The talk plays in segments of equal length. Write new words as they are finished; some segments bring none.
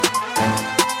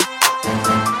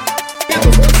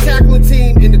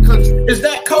Is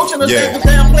that coaching or is that the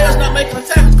damn players not making the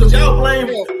tackles? Because y'all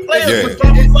blame players for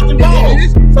dropping fucking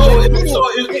balls. So it's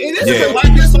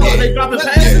like this, they dropping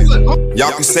passes.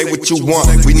 Y'all can say what you want.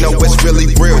 We know what's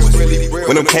really real.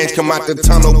 When them canes come out the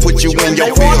tunnel, put you in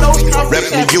your field.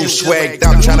 Reppin' you, swagged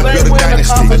out, trying to build a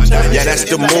dynasty. Yeah, that's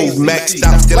the move. Maxed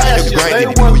out, still out here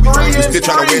grinding. We still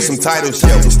trying to win some titles,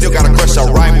 yeah. We still gotta crush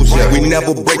our rivals, yeah. We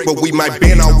never break, but we might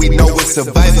bend. All we know is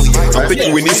survival, yeah. I'm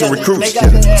thinking we need some recruits.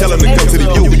 Tell them to come to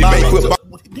the U.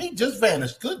 He just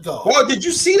vanished. Good God. Boy, did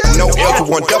you see that? No L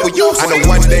to 1W. I know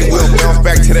one day we'll bounce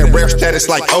back to that rare status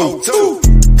like 02.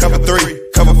 Cover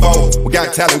 3, cover 4. We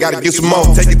got talent, gotta get some more.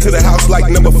 Take it to the house like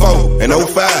number 4 and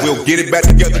 05. We'll get it back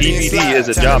together. TBD is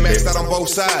a job. On both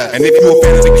sides. And if you a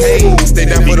fan of the Kane, stay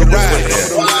down for the ride.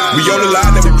 We on the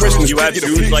line every Christmas. You have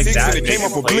dudes like that.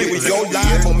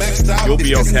 You'll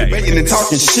be okay. And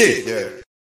talking shit.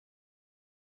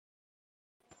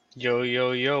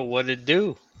 Yo, what it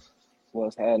do?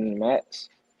 What's happening, Max?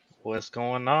 What's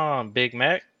going on, Big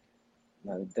Mac?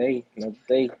 Another day.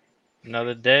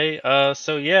 Another day.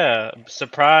 So yeah,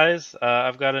 surprise.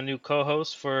 I've got a new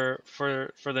co-host for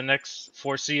the next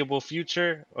foreseeable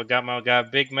future. I got my guy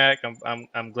Big Mac.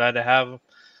 I'm glad to have him.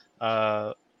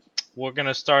 We're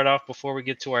gonna start off before we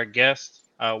get to our guest.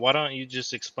 Why don't you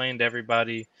just explain to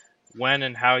everybody when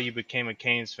and how you became a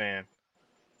Canes fan?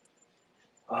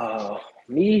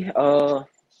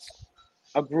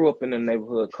 I grew up in a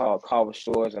neighborhood called Carver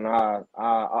Shores, and our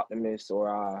optimist or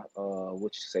our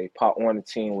part on the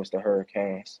team was the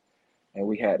Hurricanes, and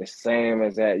we had the same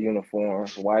exact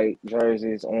uniforms: white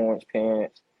jerseys, orange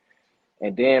pants.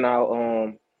 And then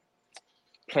I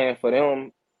playing for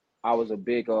them, I was a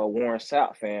big Warren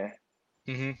Sapp fan.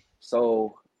 Mm-hmm.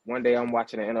 So one day I'm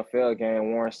watching an NFL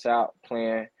game, Warren Sapp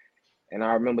playing, and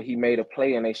I remember he made a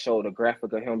play, and they showed a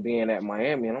graphic of him being at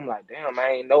Miami, and I'm like, damn, I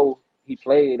ain't know he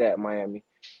played at Miami.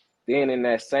 Then in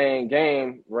that same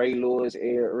game, Ray Lewis,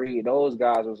 Eric Reed, those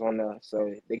guys was on there.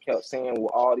 So they kept saying, well,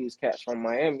 all these cats from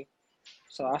Miami.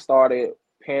 So I started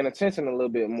paying attention a little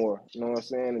bit more, you know what I'm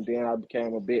saying? And then I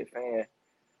became a big fan.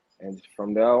 And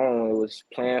from there on, it was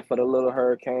playing for the little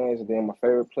Hurricanes. And then my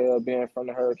favorite player being from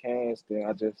the Hurricanes. Then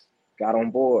I just got on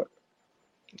board.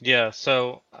 Yeah,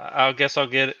 so I guess I'll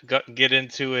get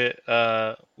into it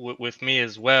with me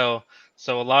as well.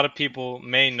 So a lot of people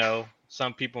may know,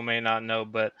 some people may not know,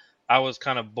 but I was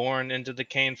kind of born into the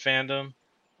Cane fandom.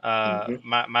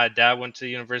 My dad went to the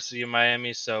University of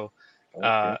Miami, so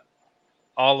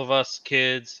all of us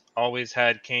kids always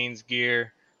had Canes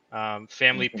gear,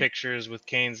 family pictures with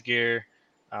Canes gear.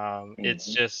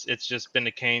 It's just been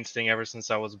a Canes thing ever since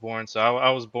I was born. So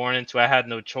I was born into. I had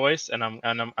no choice, and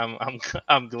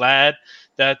I'm glad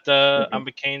that I'm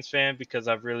a Canes fan because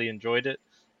I've really enjoyed it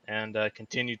and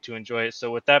continue to enjoy it. So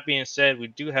with that being said, we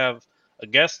do have a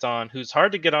guest on who's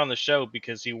hard to get on the show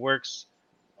because he works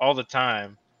all the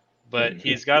time, but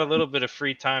he's got a little bit of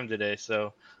free time today.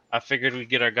 So I figured we'd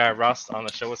get our guy Ross on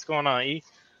the show. What's going on, E?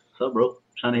 What's up, bro?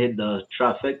 Trying to hit the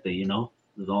trifecta, you know.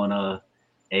 Was on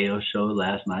AO show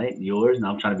last night, yours, and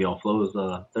I'm trying to be on Flo's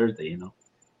Thursday, you know.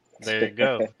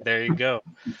 There you go.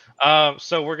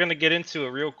 So we're gonna get into it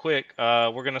real quick.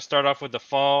 We're gonna start off with the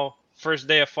fall. First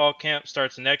day of fall camp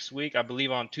starts next week, I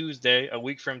believe on Tuesday, a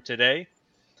week from today.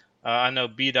 I know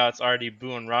B-Dot's already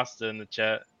booing Rasta in the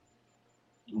chat.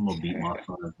 I'm gonna beat my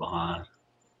son behind.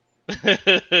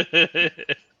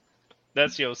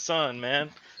 That's your son,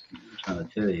 man. I'm trying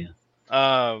to tell you.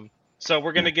 So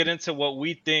we're going to get into what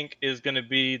we think is going to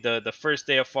be the first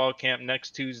day of fall camp,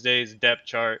 next Tuesday's depth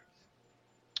chart.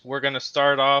 We're going to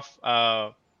start off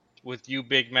with you,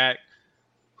 Big Mac.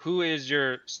 Who is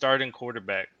your starting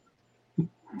quarterback?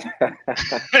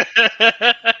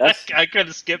 I could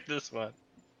have skipped this one.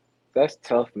 That's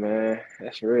tough, man.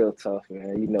 That's real tough,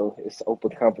 man. You know, it's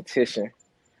open competition.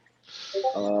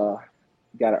 You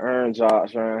got to earn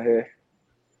jobs around here.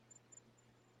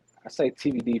 I say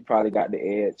TBD probably got the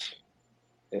edge.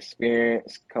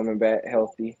 Experience, coming back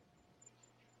healthy,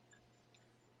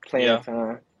 playing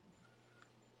time.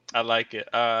 I like it.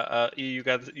 You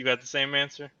got the same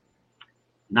answer?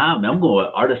 Nah, man, I'm going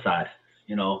with Artiside.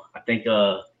 You know, I think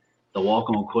the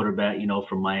walk-on quarterback, you know,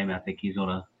 from Miami, I think he's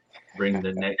gonna bring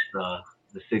the next the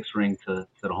sixth ring to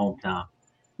the hometown.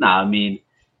 Nah, I mean,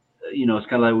 you know, it's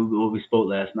kind of like what we spoke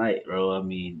last night, bro. I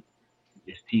mean,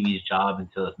 it's TV's job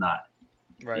until it's not.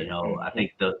 Right. You know, I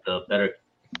think the better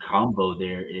combo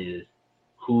there is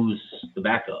who's the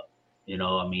backup. You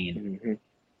know, I mean,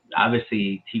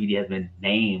 obviously TVD has been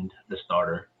named the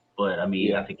starter, but I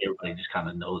mean, I think everybody just kind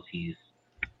of knows he's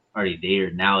already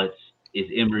there. Now is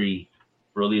Emory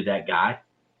really that guy,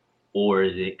 or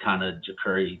is it kind of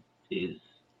Jacurri is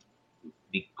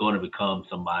going to become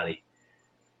somebody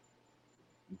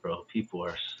bro, people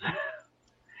are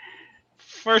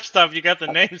First off, you got the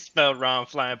name spelled wrong,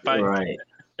 Flying Pipe. right.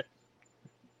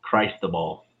 Christ the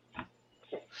ball.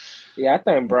 Yeah, I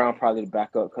think Brown probably the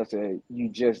backup because you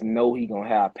just know he gonna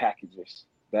have packages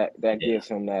that gives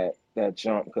him that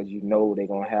jump because you know they're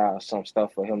gonna have some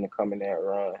stuff for him to come in there and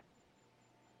run.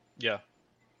 Yeah.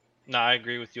 No, I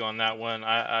agree with you on that one.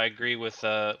 I agree with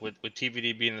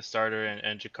TVD being the starter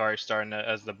and Jakari starting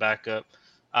as the backup.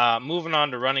 Moving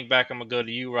on to running back, I'm gonna go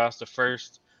to you, Rasta,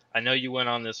 first. I know you went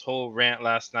on this whole rant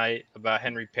last night about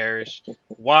Henry Parrish.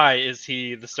 Why is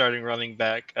he the starting running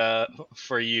back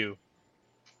for you?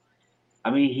 I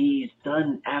mean, he's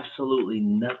done absolutely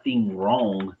nothing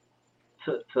wrong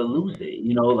to lose it.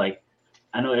 You know, like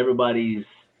I know everybody's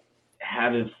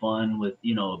having fun with,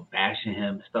 bashing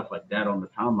him, stuff like that on the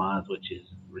timelines, which is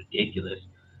ridiculous.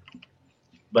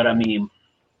 But I mean,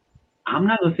 I'm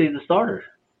not gonna say the starter.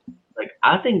 Like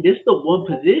I think this is the one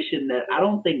position that I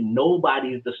don't think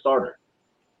nobody's the starter.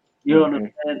 You know what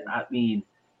I'm saying? I mean,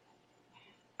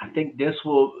 I think this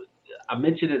will. I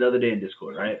mentioned it the other day in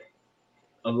Discord, right?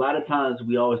 A lot of times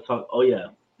we always talk, oh yeah,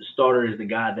 the starter is the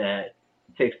guy that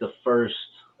takes the first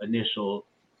initial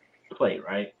play,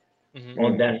 right?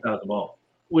 On that side of the ball,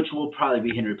 which will probably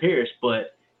be Henry Parrish.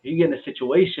 But you get in a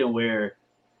situation where,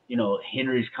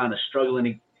 Henry's kind of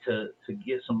struggling to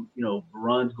get some,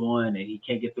 runs going and he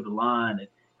can't get through the line and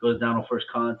goes down on first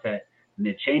contact. And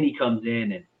then Chaney comes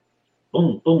in and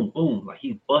boom, boom, boom, like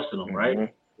he's busting them,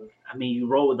 right? I mean, you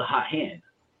roll with the hot hand,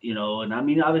 and I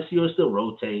mean, obviously you'll still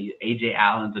rotate. AJ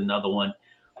Allen's another one.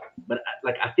 But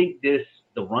I think the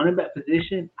running back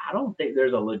position, I don't think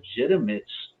there's a legitimate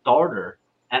starter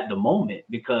at the moment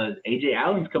because AJ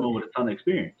Allen's coming with a ton of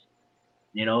experience.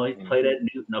 He played at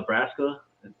Nebraska,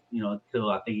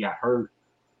 until I think he got hurt.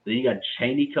 Then you got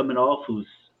Chaney coming off, who's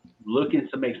looking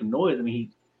to make some noise. I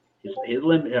mean, his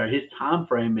limit or his time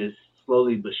frame is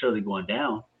slowly but surely going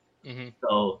down.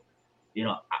 So,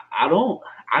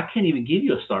 I can't even give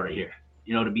you a starter here.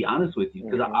 To be honest with you,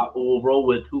 because I will roll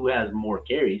with who has more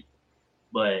carries.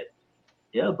 But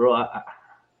yeah, bro,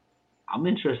 I'm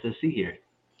interested to see here.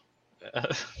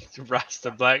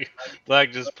 Rasta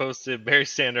Black just posted Barry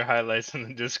Sander highlights in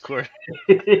the Discord.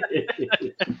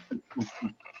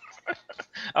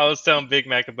 I was telling Big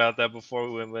Mac about that before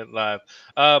we went live.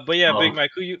 But yeah, Big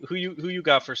Mac, who you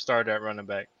got for starter at running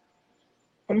back?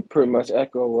 I'm pretty much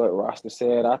echo what Rasta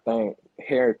said. I think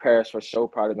Henry Parrish for sure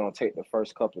probably gonna take the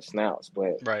first couple of snaps,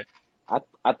 but right.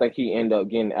 I think he ended up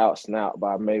getting out snapped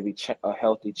by maybe a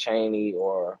healthy Chaney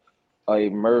or a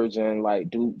emerging like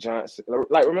Duke Johnson.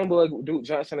 Like remember Duke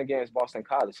Johnson against Boston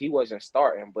College? He wasn't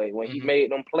starting, but when he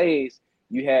made them plays,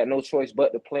 you had no choice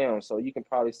but to play him. So you can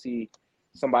probably see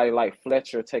somebody like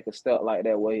Fletcher take a step like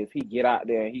that way. If he get out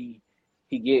there and he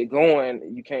get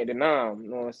going, you can't deny him. You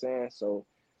know what I'm saying? So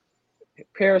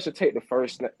Parrish will take the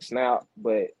first snap,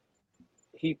 but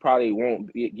he probably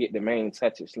won't get the main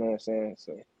touches. You know what I'm saying?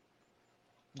 So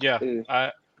yeah,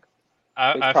 I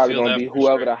probably feel gonna that be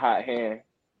whoever sure. the hot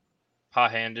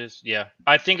hand is. Yeah,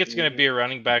 I think it's going to be a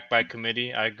running back by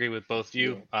committee. I agree with both of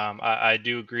you. I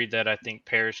do agree that I think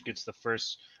Parrish gets the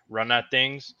first run at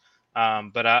things.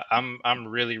 But I'm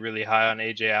really, really high on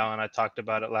AJ Allen. I talked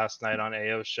about it last night on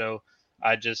AO's show.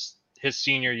 His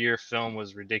senior year film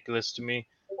was ridiculous to me.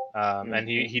 And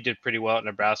he did pretty well at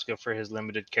Nebraska for his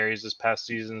limited carries this past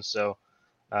season. So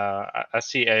I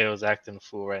see AO's acting a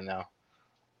fool right now.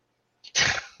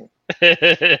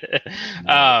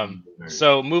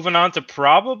 So moving on to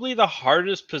probably the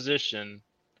hardest position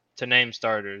to name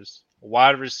starters,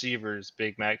 wide receivers.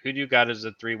 Big Mac, who do you got as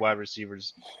the 3 wide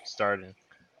receivers starting?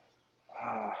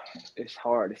 It's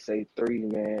hard to say 3,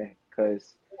 man,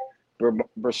 because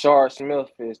Brashard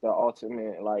Smith is the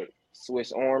ultimate like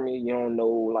Swiss Army. You don't know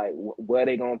like where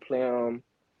they gonna play him,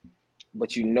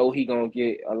 but you know he gonna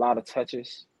get a lot of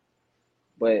touches.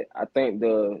 But I think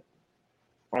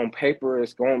on paper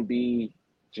it's gonna be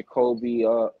Kobe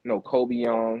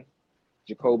Young,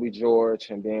 Jacoby George,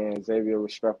 and then Xavier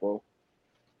Restrepo.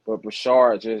 But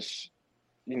Brashard just,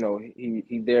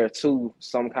 he there too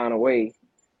some kind of way.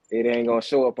 It ain't gonna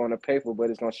show up on the paper, but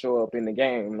it's gonna show up in the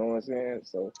game. You know what I'm saying?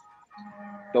 So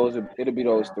it'll be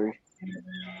those 3.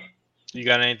 You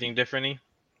got anything different?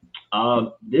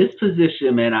 This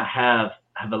position, man, I have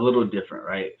a little different,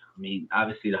 right? I mean,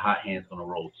 obviously the hot hand's gonna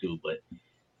roll too, but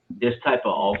this type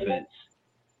of offense,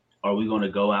 are we gonna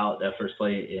go out that first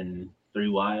play in 3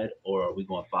 wide, or are we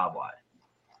going 5 wide?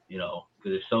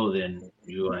 Because if so, then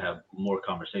you're gonna have more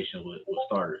conversations with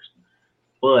starters.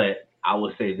 But I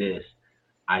will say this.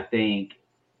 I think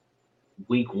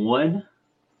week 1,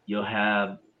 you'll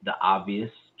have the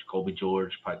obvious Jacoby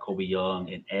George, probably Kobe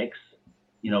Young, and X.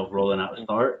 rolling out the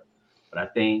start. But I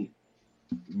think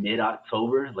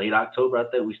mid-October, late October, I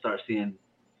think we start seeing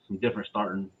some different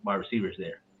starting wide receivers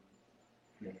there.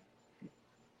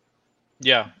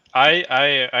 Yeah,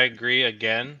 I agree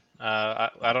again.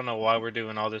 I don't know why we're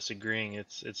doing all this agreeing.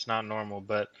 It's not normal,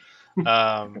 but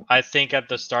I think at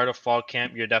the start of fall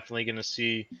camp, you're definitely going to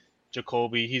see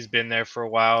Jacoby. He's been there for a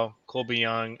while. Colby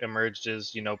Young emerged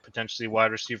as, potentially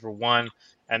wide receiver 1,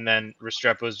 and then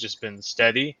Restrepo's just been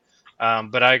steady.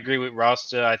 But I agree with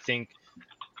Rasta. I think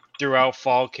throughout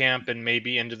fall camp and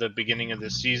maybe into the beginning of the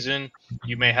season,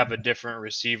 you may have a different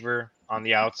receiver on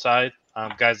the outside.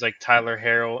 Guys like Tyler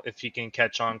Harrell, if he can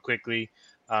catch on quickly,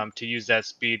 to use that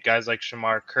speed. Guys like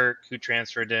Shamar Kirk, who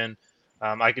transferred in.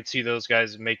 I could see those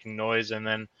guys making noise. And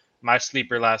then my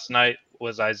sleeper last night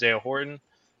was Isaiah Horton.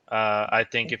 I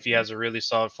think if he has a really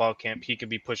solid fall camp, he could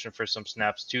be pushing for some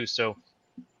snaps too. So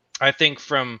I think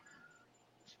from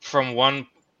one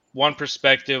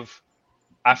perspective,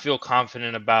 I feel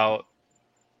confident about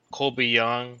Colby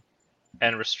Young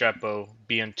and Restrepo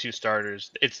being 2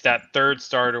 starters. It's that third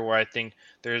starter where I think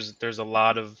there's a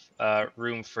lot of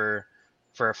room for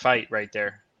a fight right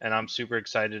there, and I'm super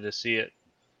excited to see it.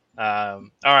 All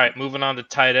right, moving on to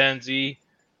tight ends.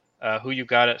 Who you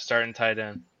got at starting tight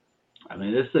end? I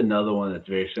mean, this is another one that's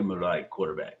very similar to like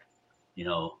quarterback.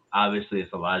 Obviously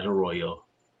it's Elijah Arroyo.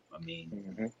 I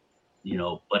mean,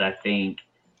 but I think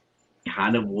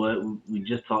kind of what we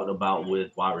just talked about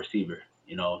with wide receiver.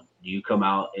 Do you come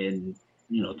out in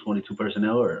 22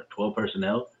 personnel or 12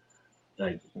 personnel?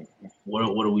 Like, what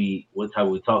type are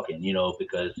we talking?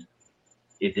 Because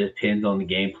it just depends on the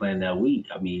game plan that week.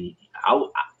 I mean,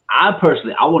 I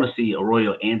personally want to see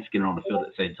Arroyo and Skinner on the field at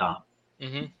the same time.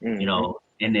 Mm-hmm.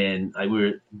 And then like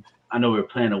I know we were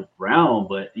playing around,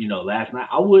 but last night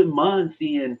I wouldn't mind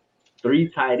seeing 3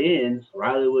 tight ends: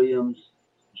 Riley Williams,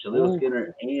 Jaleel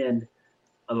Skinner, and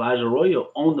Elijah Arroyo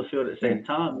on the field at the same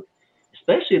time,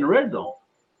 especially in the red zone.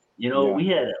 We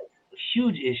had a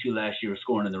huge issue last year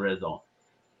scoring in the red zone.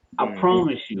 I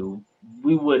promise you,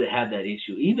 we would have that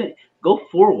issue. Even go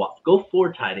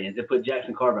 4 tight ends and put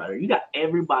Jackson Carver out there. You got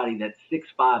everybody that's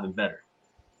 6'5" and better.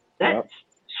 That's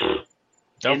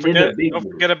Don't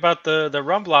forget about the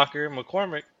run blocker,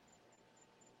 McCormick.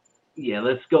 Yeah,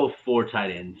 let's go 4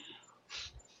 tight ends.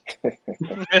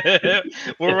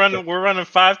 we're running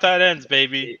 5 tight ends,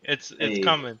 baby. It's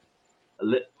coming.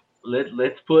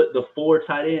 Let's put the 4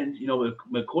 tight ends, with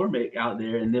McCormick out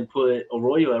there, and then put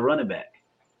Arroyo at running back.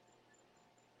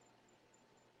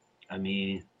 I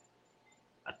mean,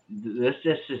 that's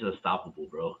just unstoppable,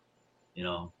 bro.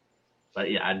 But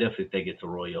yeah, I definitely think it's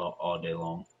Arroyo all day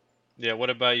long. Yeah. What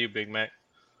about you, Big Mac?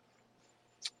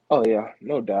 Oh yeah,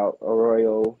 no doubt.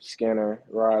 Arroyo, Skinner,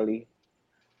 Riley,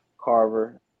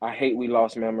 Carver. I hate we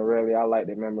lost Mammarelli. I like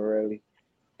the Mammarelli.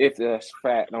 If that's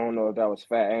fact, I don't know if that was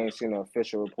fact. I ain't seen an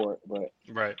official report, but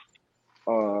right.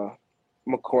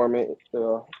 McCormick,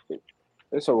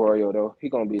 it's Arroyo though. He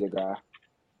gonna be the guy.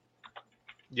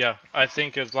 Yeah, I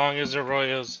think as long as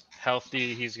Arroyo's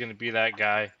healthy, he's gonna be that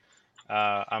guy.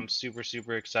 I'm super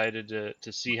excited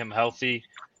to see him healthy.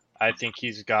 I think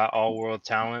he's got all world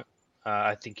talent.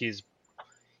 I think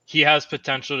he has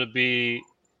potential to be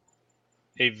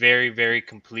a very, very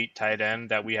complete tight end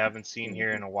that we haven't seen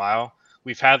here in a while.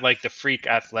 We've had like the freak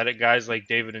athletic guys like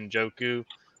David Njoku.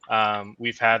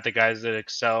 We've had the guys that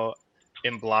excel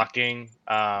in blocking,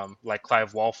 like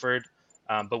Clive Walford.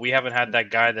 But we haven't had that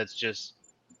guy that's just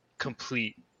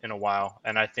complete in a while.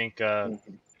 And I think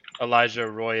Elijah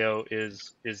Arroyo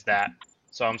is that.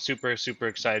 So I'm super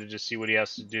excited to see what he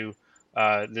has to do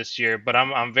this year. But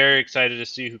I'm very excited to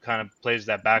see who kind of plays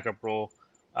that backup role.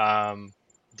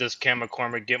 Does Cam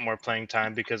McCormick get more playing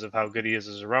time because of how good he is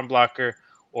as a run blocker,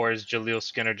 or is Jaleel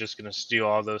Skinner just going to steal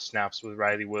all those snaps with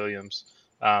Riley Williams?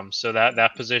 So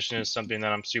that position is something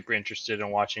that I'm super interested in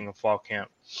watching in fall camp.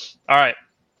 All right,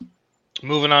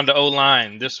 moving on to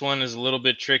O-line. This one is a little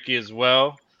bit tricky as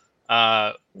well.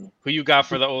 Who you got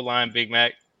for the O-line, Big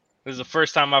Mac? This is the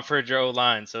first time I've heard your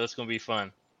O-line, so it's going to be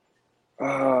fun.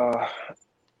 A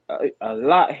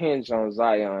lot hinge on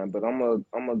Zion, but I'm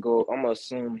gonna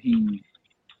assume he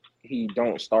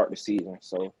don't start the season.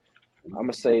 So I'm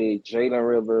gonna say Jalen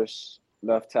Rivers,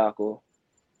 left tackle,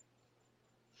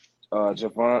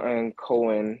 Javon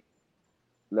Cohen,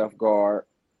 left guard,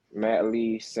 Matt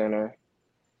Lee, center,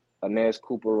 Inez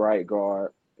Cooper, right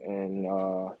guard, and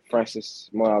Francis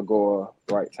Maragoa,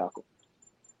 right tackle.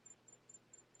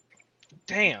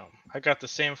 Damn, I got the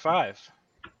same 5.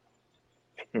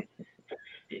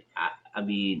 I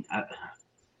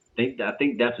think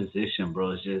that position,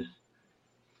 bro, is just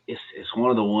it's one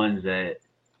of the ones that,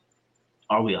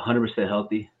 are we 100%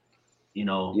 healthy?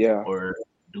 Yeah. Or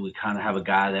do we kind of have a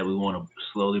guy that we want to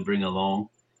slowly bring along?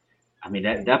 I mean,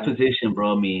 that position,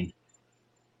 bro, I mean,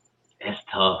 it's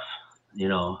tough. You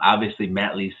know, obviously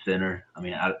Matt Lee's center. I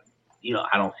mean, I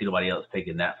don't see nobody else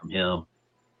taking that from him.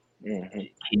 Mm-hmm.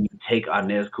 Can you take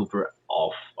Inez Cooper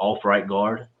off right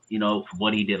guard? You know, for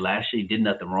what he did last year, he did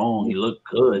nothing wrong. He looked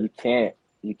good.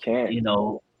 You can't. You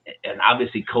know, and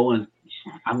obviously Cohen.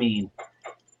 I mean,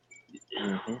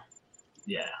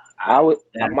 yeah. I would.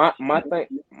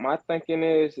 My thinking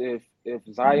is if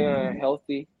Zion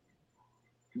healthy,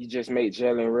 you just make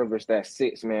Jalen Rivers that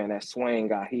 6 man, that swing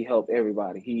guy. He helped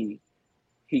everybody.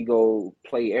 He go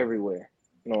play everywhere.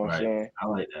 You know what I'm saying? I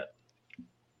like that.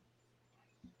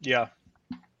 Yeah,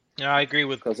 I agree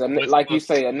with because like you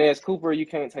say, Inez Cooper, you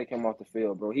can't take him off the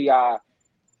field, bro.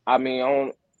 I mean,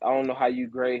 I don't know how you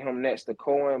grade him next to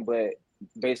Cohen, but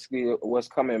basically, what's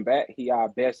coming back, he our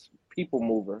best people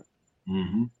mover.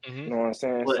 Mm-hmm. You know what I'm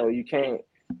saying? So you can't.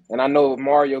 And I know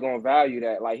Mario gonna value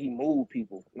that. Like he move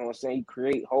people. You know what I'm saying? He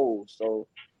create holes. So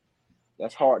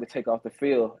that's hard to take off the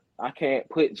field. I can't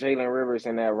put Jalen Rivers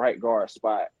in that right guard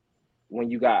spot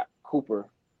when you got Cooper.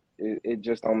 It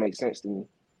just don't make sense to me.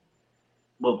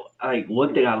 Well,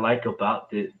 one thing I like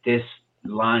about this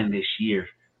line this year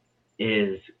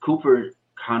is Cooper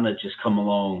kind of just come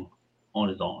along on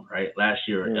his own, right? Last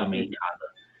year, I mean,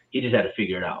 he just had to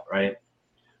figure it out, right?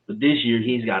 But this year,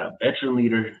 he's got a veteran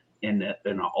leader in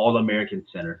an All-American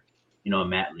center, you know,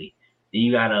 Matt Lee. Then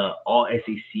you got a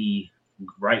All-SEC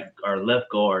right or left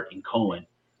guard in Cohen.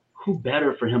 Who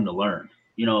better for him to learn?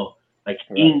 You know, like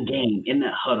in game, in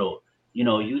that huddle, you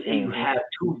know, you have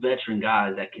 2 veteran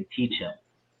guys that can teach him.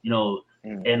 You know,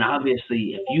 and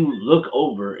obviously, if you look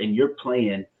over and you're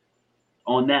playing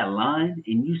on that line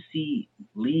and you see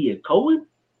Lee and Cohen,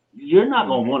 you're not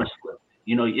going to want to slip.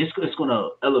 You know, it's going to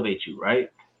elevate you, right?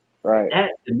 Right.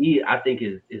 That, to me, I think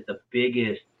is the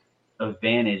biggest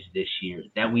advantage this year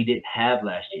that we didn't have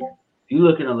last year. If you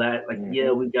look at the last,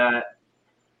 we got,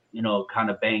 you know, kind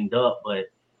of banged up,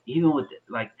 but even with,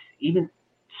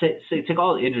 take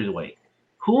all the injuries away.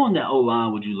 Who on that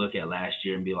O-line would you look at last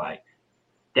year and be like,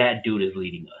 that dude is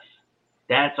leading us?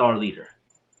 That's our leader.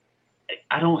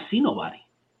 I don't see nobody.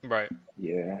 Right.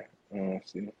 Yeah, I don't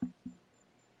see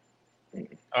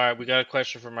it. All right, we got a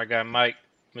question from our guy Mike,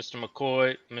 Mr.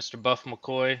 McCoy, Mr. Buff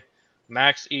McCoy.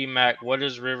 Max E. Mac, what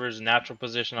is Rivers' natural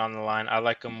position on the line? I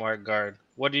like him more at guard.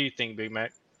 What do you think, Big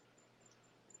Mac?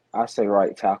 I say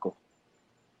right tackle.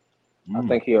 I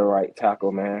think he's a right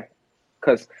tackle, man.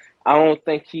 Because I don't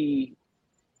think he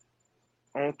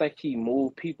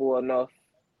moved people enough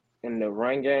in the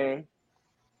run game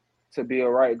to be a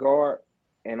right guard,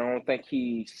 and I don't think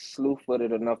he's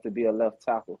slew-footed enough to be a left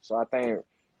tackle. So I think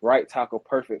right tackle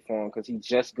perfect for him because he's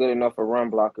just good enough a run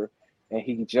blocker, and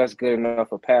he's just good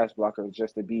enough a pass blocker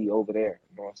just to be over there.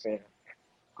 You know what I'm saying?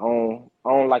 I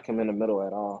don't like him in the middle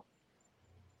at all.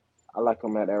 I like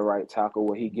him at that right tackle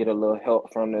where he get a little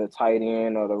help from the tight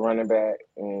end or the running back,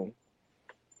 and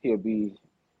he'll be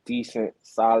decent,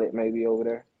 solid maybe over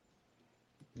there.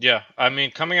 Yeah, I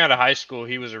mean, coming out of high school,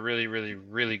 he was a really, really,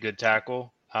 really good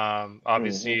tackle.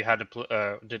 Obviously, had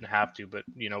to didn't have to, but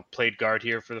you know, played guard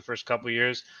here for the first couple of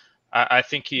years. I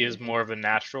think he is more of a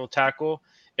natural tackle.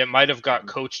 It might have got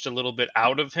coached a little bit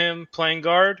out of him playing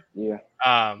guard.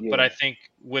 But I think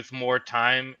with more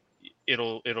time,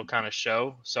 it'll kind of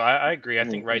show. So I agree. I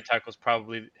think right tackle is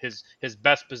probably his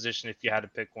best position if you had to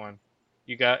pick one.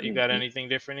 You got anything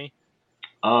different?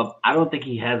 I don't think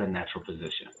he has a natural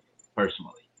position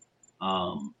personally,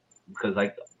 because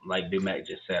like Big Mac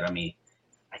just said, I mean,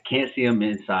 I can't see him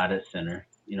inside at center.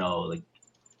 You know, like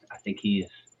I think he's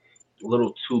a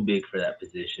little too big for that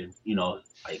position. You know,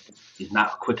 like he's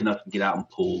not quick enough to get out and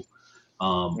pull.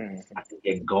 I think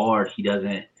at guard, he's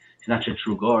not your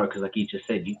true guard because, like he just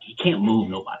said, he can't move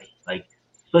nobody. Like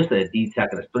especially a D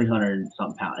tackle that's 300 and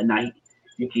something pounds. And now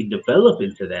you can develop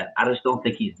into that. I just don't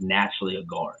think he's naturally a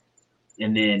guard.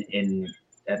 And then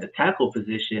at the tackle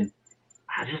position,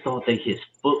 I just don't think his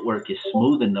footwork is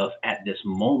smooth enough at this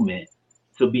moment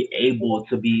to be able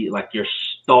to be like your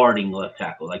starting left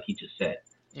tackle, like he just said.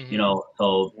 You know,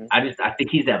 so I think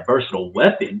he's that versatile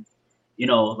weapon. You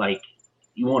know, like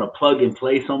you want to plug and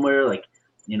play somewhere, like,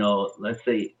 you know, let's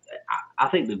say I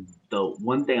think the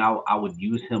one thing I would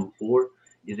use him for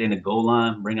is in the goal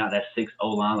line, bring out that 6-0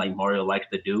 line like Mario likes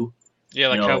to do. Yeah,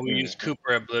 like how we used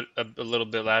Cooper a little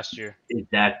bit last year.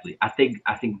 Exactly. I think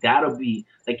that'll be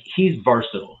like he's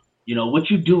versatile. You know, what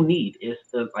you do need is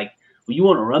like when you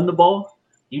want to run the ball,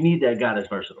 you need that guy that's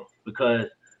versatile because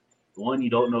one, you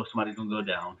don't know if somebody's gonna go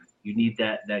down. You need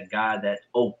that guy that's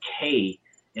okay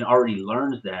and already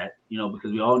learns that, you know,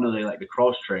 because we all know they like to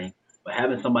cross train, but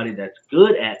having somebody that's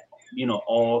good at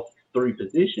all three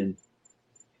positions,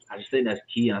 I just think that's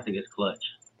key, and I think it's clutch.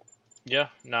 Yeah,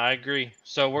 no, I agree.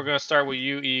 So we're gonna start with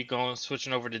you, E,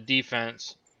 switching over to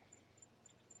defense.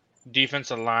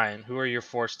 Defensive line. Who are your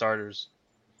 4 starters?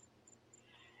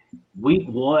 Week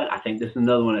 1, I think this is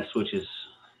another one that switches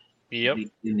Yep.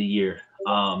 in the year.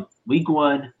 Week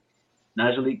 1,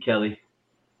 Najee Kelly,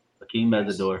 Hakeem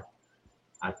Mesidor.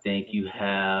 I think you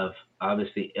have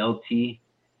obviously LT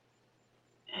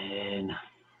and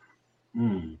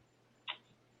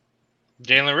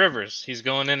Jalen Rivers. He's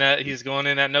going in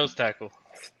at nose tackle.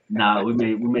 Nah, we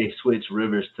may switch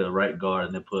Rivers to right guard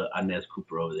and then put Inez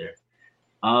Cooper over there.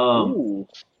 Nah,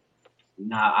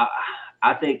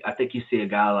 I think you see a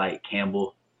guy like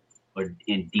Campbell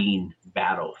and Dean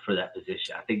battle for that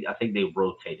position. I think they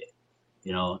rotate it,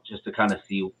 just to kind of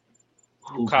see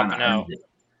who kind of earns it.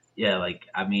 Yeah, I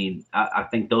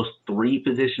think those 3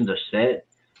 positions are set,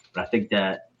 but I think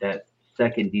that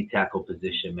second D tackle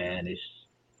position, man, it's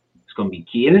going to be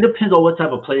key, and it depends on what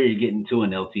type of player you're getting to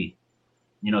in LT.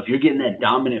 If you're getting that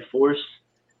dominant force,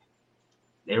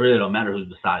 it really don't matter who's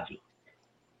beside you.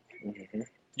 Mm-hmm.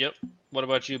 Yep. What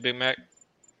about you, Big Mac?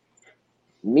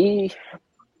 Me,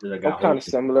 I'm kind of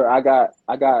similar. I got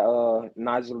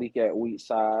Najee at weak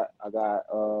side. I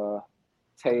got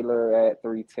Taylor at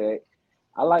 3 tech.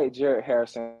 I like Jared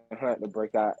Harrison Hunt to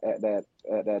break out at that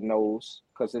nose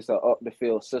because it's an up the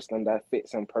field system that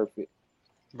fits him perfect.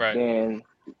 Right. Then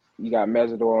you got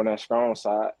Mesidor on that strong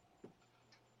side.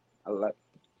 I like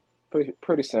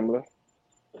pretty similar.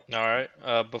 All right.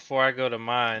 Before I go to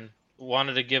mine,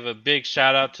 wanted to give a big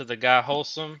shout out to the guy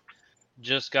Wholesome.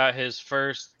 Just got his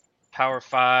first Power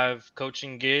 5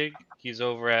 coaching gig. He's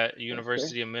over at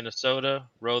University of Minnesota.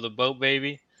 Row the boat,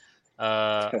 baby.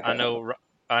 I know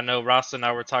Ross and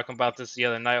I were talking about this the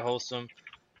other night, Wholesome.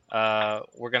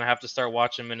 We're going to have to start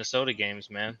watching Minnesota games,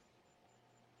 man.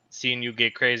 Seeing you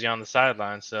get crazy on the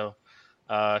sideline. So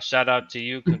shout out to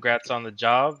you. Congrats on the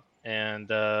job. And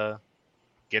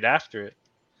get after it.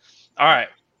 All right.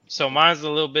 So mine's a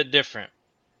little bit different.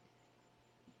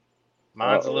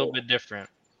 I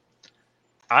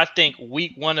think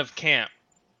week 1 of camp,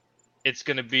 it's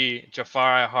going to be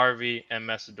Jafari, Harvey, and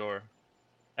Mesidor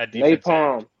at defense.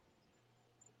 Napalm.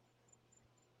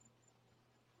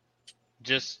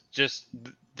 Just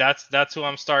that's who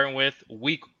I'm starting with.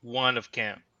 Week 1 of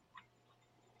camp.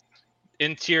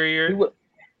 Interior. Go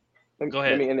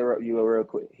ahead. Let me interrupt you real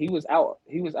quick. He was out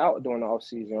during the off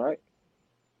season, right?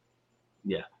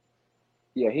 Yeah.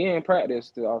 Yeah, he ain't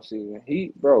practiced the off season.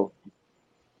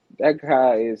 That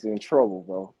guy is in trouble,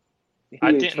 bro.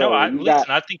 I think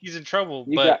he's in trouble.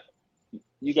 But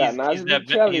you got Najee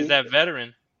Kelly. He's that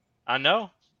veteran. I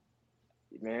know.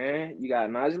 Man, you got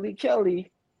Najee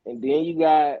Kelly, and then you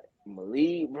got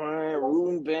Malik Bryant,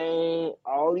 Ruben Bain,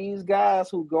 all these guys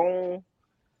who gone.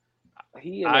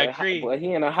 I agree. But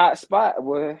he in a hot spot,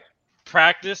 boy.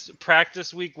 Practice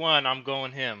week 1. I'm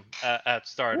going him at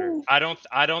starter. Ooh. I don't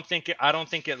think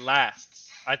it lasts.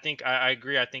 I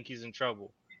agree. I think he's in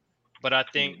trouble. But I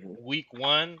think week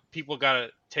 1, people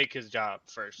gotta take his job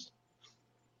first,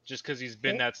 just because he's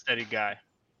been that steady guy.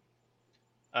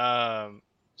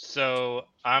 So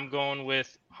I'm going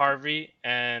with Harvey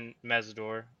and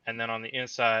Mesidor, and then on the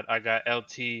inside I got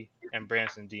LT and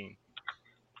Branson Dean.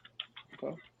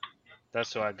 Okay.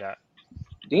 That's who I got.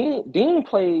 Dean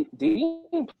play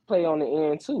on the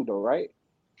end too, though, right?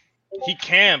 He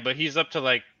can, but he's up to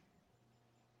like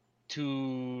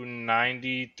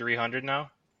 290, 300 now.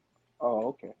 Oh,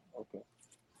 okay.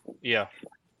 Yeah.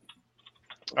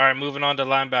 All right, moving on to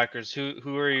linebackers.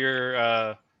 Who are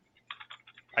your,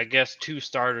 I guess, 2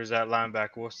 starters at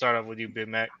linebacker? We'll start off with you, Big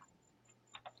Mac.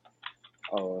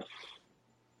 Oh,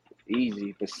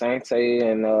 easy. Basante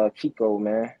and Kiko,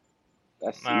 man.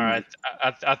 That's all easy. Right.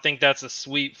 I think that's a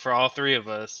sweep for all 3 of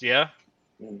us. Yeah.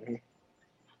 Mm-hmm.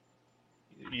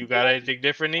 You got anything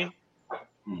different, E?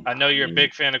 I know you're a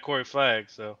big fan of Corey Flagg,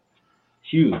 so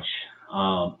huge.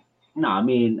 No, I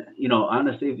mean,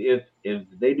 honestly, if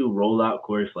they do roll out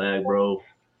Corey Flagg, bro,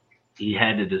 he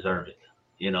had to deserve it.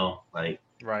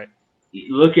 Right.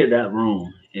 Look at that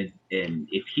room, and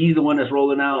if he's the one that's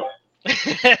rolling out,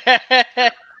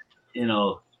 I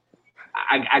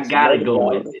gotta go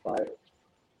with it.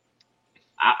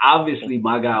 Obviously,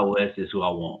 my guy West is who I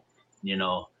want,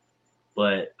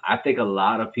 but I think a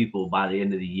lot of people by the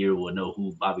end of the year will know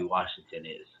who Bobby Washington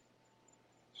is.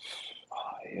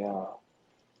 Oh yeah.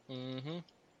 Mm-hmm.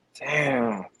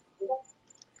 Damn.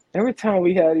 Every time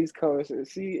we have these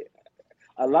conversations, see,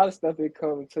 a lot of stuff didn't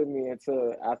come to me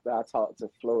until after I talked to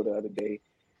Flo the other day,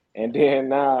 and then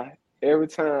now every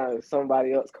time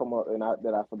somebody else come up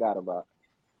that I forgot about.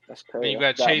 That's I mean, crazy. you I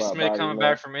got forgot Chase about Smith Bobby coming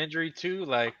back Mack. from injury too.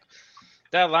 Like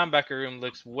that linebacker room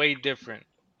looks way different.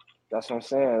 That's what I'm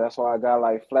saying. That's why I got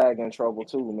like Flag in trouble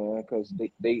too, man, because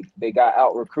they got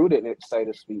out recruited, so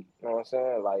to speak. You know what I'm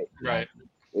saying? Like Right.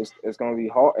 it's gonna be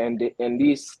hard, and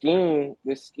this scheme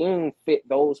fit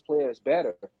those players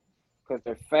better because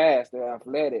they're fast, they're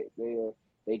athletic,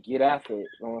 they get after it.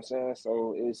 You know what I'm saying?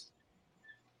 So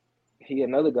he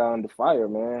another guy under fire,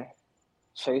 man.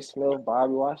 Chase Smith,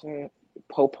 Bobby Washington,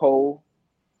 Popo,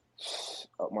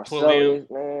 Pulliam. Marcellus,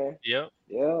 man. Yep.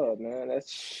 Yeah, man,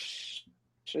 that's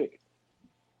shit.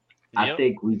 I Yep.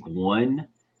 think week 1,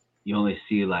 you only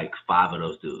see like 5 of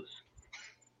those dudes.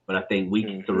 But I think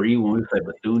week 3, when we play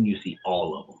Bethune, you see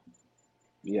all of them.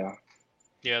 Yeah.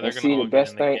 Yeah, they're And gonna see, all get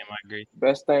in the game. I agree.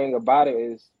 Best thing about it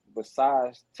is,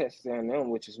 besides Texas A&M,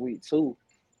 which is week 2,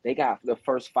 they got the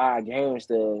first 5 games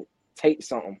to take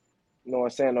something. You know what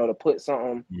I'm saying? Or to put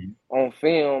something on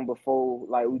film before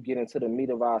like we get into the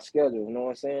meat of our schedule. You know what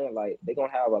I'm saying? Like they're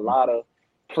gonna have a lot of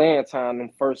playing time in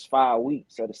the first 5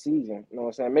 weeks of the season. You know what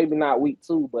I'm saying? Maybe not week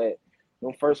 2, but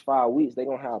in the first 5 weeks, they're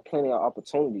gonna have plenty of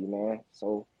opportunity, man.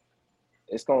 So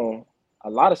a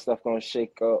lot of stuff gonna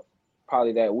shake up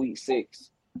probably that week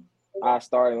 6. Our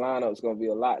starting lineup is gonna be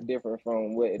a lot different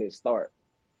from what it is start.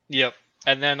 Yep.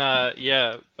 And then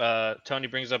Tony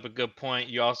brings up a good point.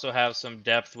 You also have some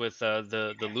depth with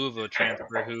the Louisville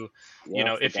transfer who,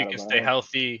 if you can stay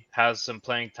healthy, has some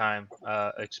playing time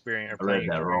experience. I read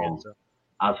that wrong. So.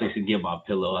 I was fixing to get my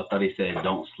pillow. I thought he said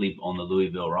don't sleep on the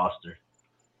Louisville roster.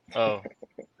 Oh.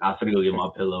 I was going to go get my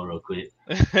pillow real quick.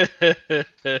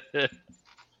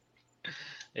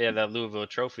 Yeah, that Louisville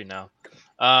trophy now.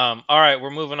 All right,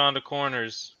 we're moving on to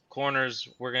corners. Corners,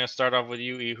 we're going to start off with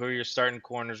you, E. Who are your starting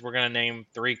corners? We're going to name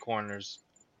 3 corners.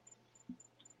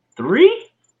 3?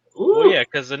 Ooh. Well, yeah,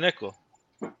 because the nickel.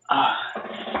 I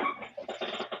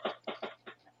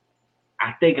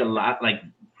think a lot, like,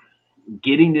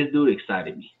 getting this dude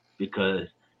excited me because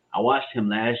I watched him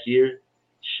last year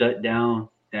shut down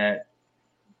that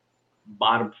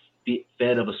bottom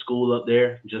fed of a school up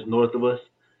there just north of us.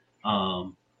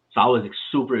 So I was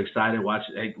super excited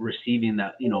watching, receiving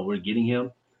that, we're getting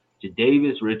him.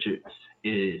 Jadavis Richards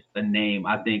is a name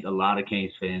I think a lot of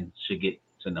Canes fans should get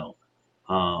to know.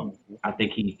 I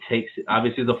think he takes it.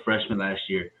 Obviously, he's a freshman last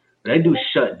year, but that dude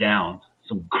shut down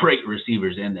some great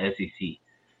receivers in the SEC.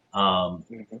 So,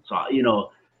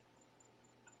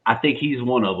 I think he's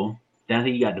one of them. Then I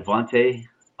think you got Devontae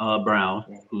Brown,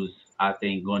 who's, I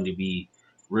think, going to be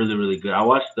really, really good. I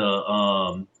watched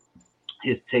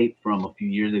his tape from a few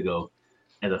years ago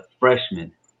as a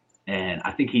freshman, and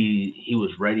I think he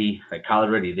was ready, like college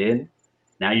ready then.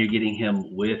 Now you're getting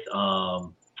him with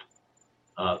Coach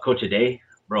Ade.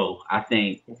 Bro, I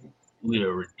think we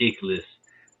are ridiculous.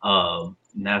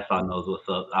 Nassau knows what's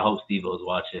up. I hope Steve-O's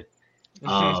watching.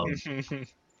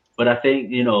 But I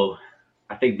think,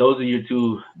 I think those are your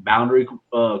 2 boundary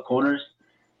corners.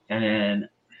 And then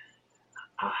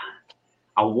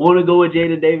I want to go with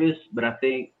Jaden Davis, but I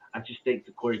just think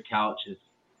the Corey Couch is,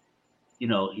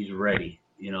 he's ready.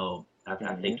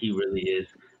 I think he really is.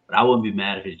 But I wouldn't be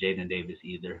mad if it's Jaden Davis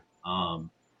either.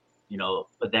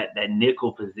 But that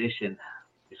nickel position,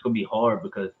 it's going to be hard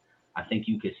because I think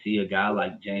you could see a guy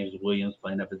like James Williams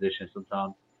playing that position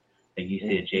sometimes. I think you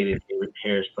see Jaden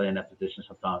Harris playing that position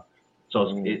sometimes.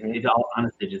 So it all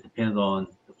honestly just depends on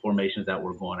the formations that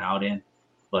we're going out in.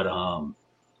 But,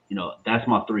 that's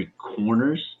my 3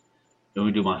 corners. Let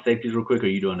me do my safeties real quick, or are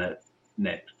you doing that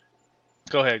next?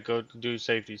 Go ahead. Go do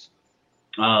safeties.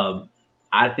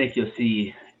 I think you'll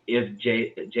see if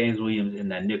James Williams in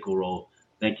that nickel role, I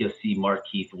think you'll see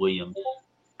Markeith Williams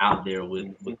out there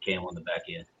with Cam on the back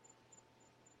end.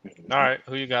 All right.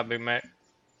 Who you got, Big Mac?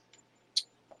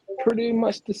 Pretty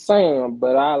much the same,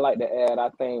 but I like to add. I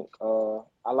think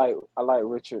I like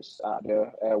Richards out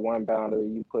there at one boundary.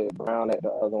 You put Brown at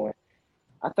the other one.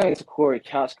 I think Corey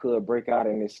Couch could break out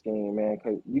in this scheme, man.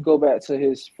 Because you go back to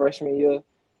his freshman year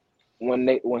when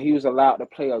he was allowed to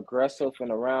play aggressive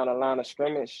and around the line of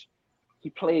scrimmage,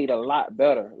 he played a lot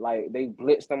better. Like they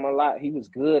blitzed him a lot. He was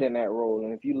good in that role.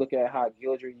 And if you look at how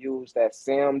Gildry used that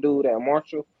Sam dude at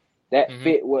Marshall, that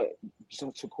fit what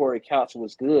Corey Couch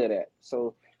was good at.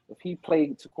 So if he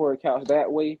played Corey Couch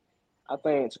that way, I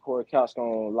think Corey Couch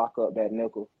gonna lock up that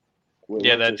nickel.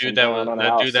 Yeah, that dude that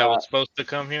was supposed to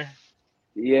come here.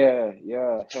 Yeah.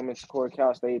 Him and Corey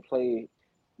Couch, they played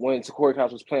when Corey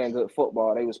Couch was playing good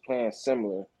football. They was playing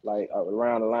similar, like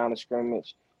around the line of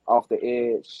scrimmage, off the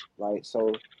edge. Like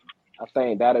so, I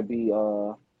think that'll be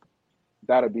the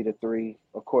 3.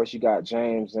 Of course, you got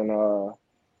James and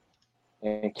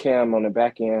and Cam on the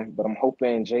back end. But I'm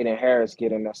hoping Jaden Harris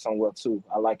get in there somewhere too.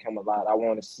 I like him a lot. I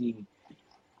want to see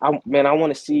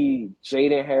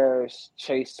Jaden Harris,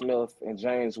 Chase Smith, and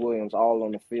James Williams all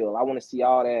on the field. I want to see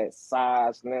all that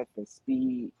size, length, and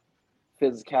speed,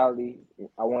 physicality.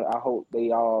 I hope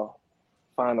they all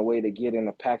find a way to get in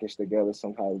a package together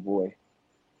some kind of way.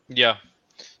 Yeah.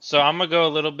 So I'm gonna go a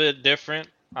little bit different.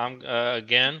 I'm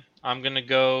gonna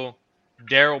go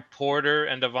Daryl Porter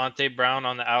and Devontae Brown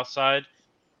on the outside.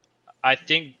 I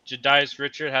think Jadias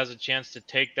Richard has a chance to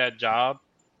take that job.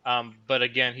 But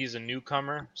again, he's a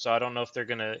newcomer, so I don't know if they're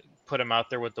going to put him out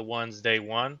there with the ones day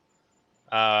one.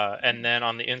 And then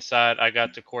on the inside, I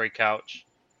got to Corey Couch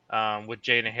with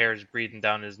Jaden Harris breathing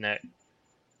down his neck.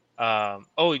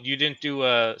 You didn't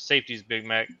do safeties, Big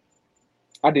Mac?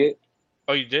 I did.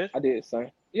 Oh, you did? I did,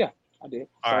 same. Yeah, I did.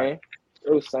 All same. right.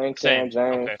 It was same. Cam,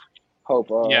 James. Okay. Hope.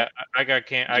 Yeah, I got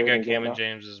Cam and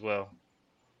James as well.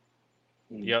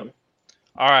 Mm-hmm. Yep.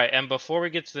 All right, and before we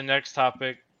get to the next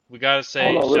topic, we gotta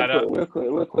say real quick.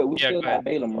 We still got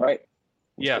Balaam, right?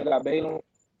 We still got Balaam.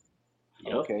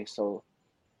 Yep. Okay, so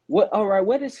what? All right,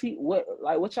 what is he?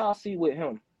 What y'all see with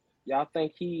him? Y'all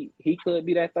think he could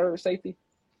be that third safety?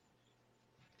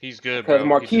 He's good, because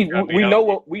Marquise. We know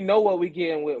what we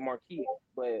getting with Marquise,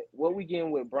 but what we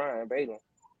getting with Brian Balaam?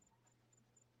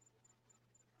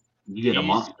 You get a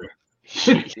monster.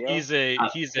 He's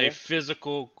a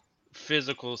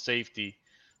physical safety.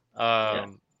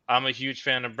 I'm a huge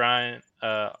fan of Brian.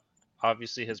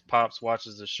 Obviously, his pops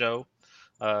watches the show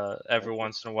every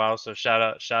once in a while, so shout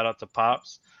out to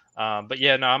pops. But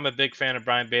yeah, no, I'm a big fan of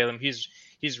Brian Balaam.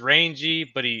 He's rangy,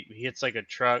 but he hits like a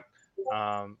truck.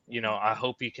 I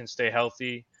hope he can stay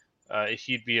healthy.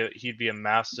 He'd be a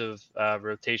massive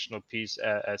rotational piece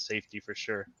at safety for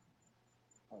sure.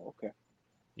 Oh, okay.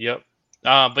 Yep.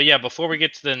 But yeah, before we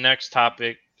get to the next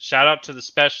topic, shout out to the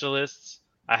specialists.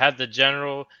 I had the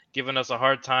general giving us a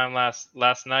hard time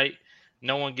last night.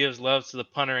 No one gives love to the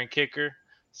punter and kicker,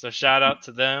 so shout out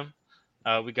to them.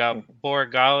 We got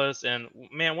Borregales, and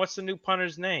man, what's the new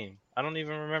punter's name? I don't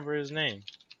even remember his name.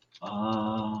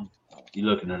 You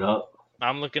looking it up?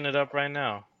 I'm looking it up right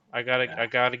now. I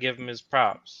gotta give him his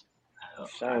props.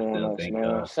 Shame on us,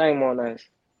 man. Shame on us.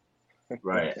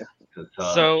 Right.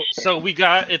 So we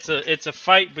got it's a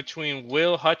fight between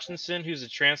Will Hutchinson, who's a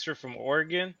transfer from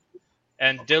Oregon,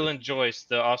 and Dylan Joyce,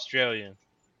 the Australian.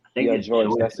 I think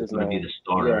Joyce. That's his name. Be the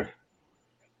starter.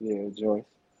 Yeah, Joyce.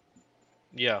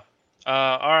 Yeah.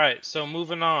 All right. So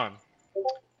moving on.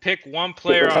 Pick one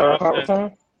player on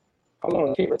offense. Hold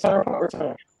on. Kick return, punt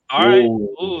return. All right.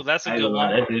 Ooh, that's a good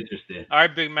one. That's interesting. All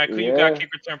right, Big Mac. Who you got?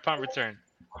 Kick return, punt return.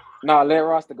 Nah, let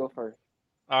Roster go first.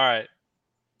 All right.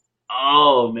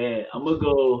 Oh man, I'm gonna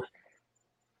go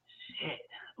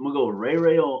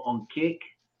Ray on kick,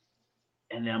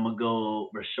 and then I'm gonna go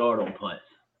Rashard on punt.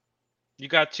 You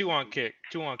got two on kick.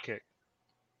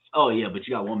 Oh yeah, but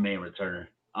you got one main returner.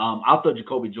 I'll throw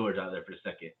Jacoby George out there for a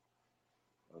second.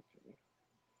 Okay.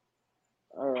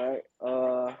 All right.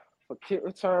 For kick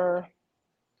return,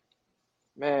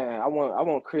 man, I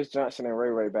want Chris Johnson and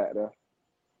Ray back there.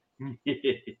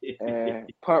 And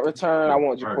punt return, I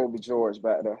want Jacoby George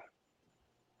back there.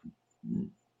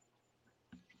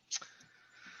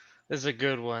 This is a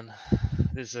good one.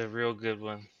 This is a real good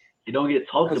one. You don't get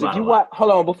talked about. If you watch,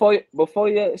 hold on, before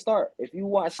you start, if you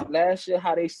watch last year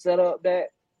how they set up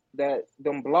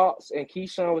them blocks and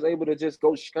Keyshawn was able to just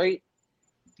go straight.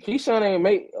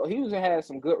 Keyshawn had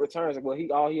some good returns, but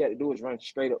all he had to do was run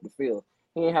straight up the field.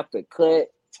 He didn't have to cut,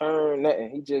 turn,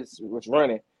 nothing. He just was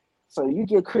running. So you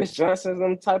get Chris Johnson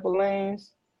them type of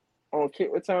lanes on kick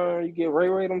return. You get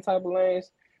Ray them type of lanes.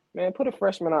 Man, put a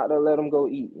freshman out there, let him go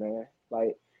eat, man.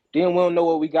 Like, then we don't know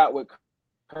what we got with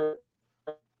Kurt.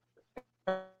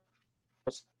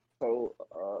 So,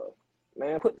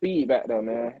 man, put speed back there,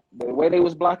 man. The way they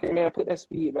was blocking, man, put that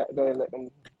speed back there and let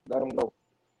them go.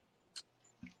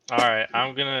 All right,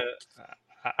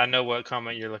 I know what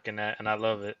comment you're looking at, and I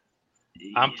love it.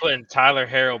 I'm putting Tyler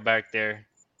Harrell back there.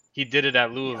 He did it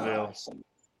at Louisville.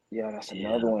 Yeah, that's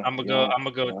another one. I'm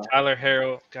gonna go Tyler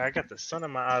Harrell. God, I got the sun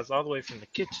in my eyes all the way from the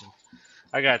kitchen.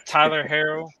 I got Tyler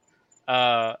Harrell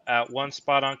at one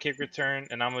spot on kick return,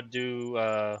 and I'm gonna do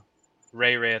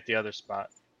Ray at the other spot.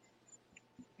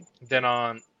 Then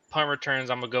on punt returns,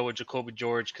 I'm gonna go with Jacoby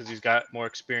George because he's got more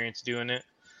experience doing it.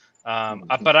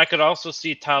 But I could also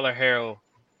see Tyler Harrell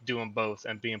doing both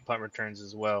and being punt returns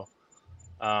as well.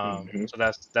 So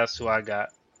that's who I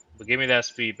got. But give me that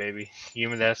speed, baby.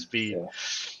 Give me that speed. Yeah.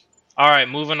 All right,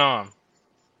 moving on.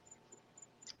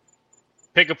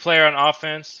 Pick a player on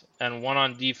offense and one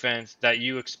on defense that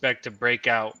you expect to break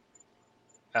out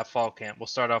at fall camp. We'll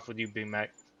start off with you, Big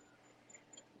Mac.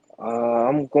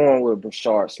 I'm going with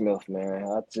Brashard Smith, man.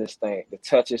 I just think the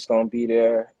touch is gonna be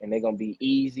there, and they're gonna be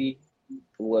easy.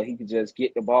 Where he could just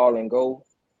get the ball and go.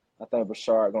 I think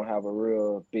Brashard gonna have a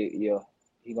real big year.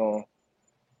 He gonna,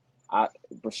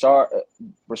 Brashard,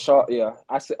 yeah.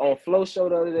 I said on Flow Show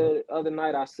the other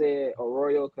night, I said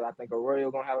Arroyo because I think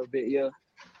Arroyo gonna have a big year,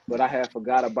 but I had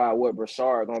forgot about what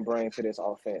Brashard gonna bring to this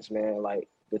offense, man. Like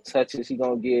the touches he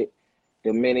gonna get,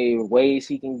 the many ways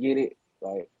he can get it.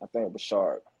 Like I think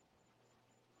Brashard.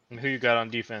 And who you got on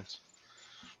defense?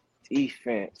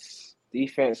 Defense,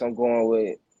 I'm going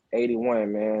with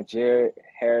 81, man. Jared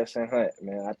Harrison Hunt,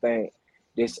 man. I think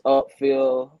this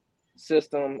upfield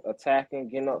system, attacking,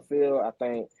 getting upfield, I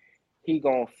think he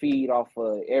gonna feed off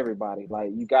of everybody.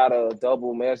 Like you got a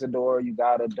double Mesidor, you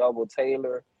got a double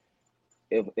Taylor.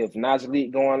 If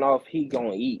Najee going off, he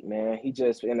gonna eat, man. He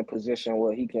just in a position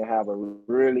where he can have a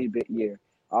really big year.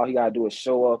 All he gotta do is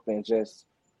show up and just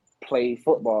play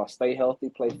football, stay healthy,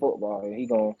 play football, and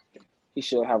he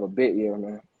should have a big year,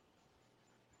 man.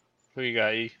 Who you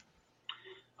got, E?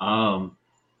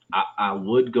 I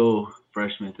would go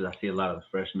freshman because I see a lot of the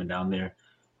freshmen down there.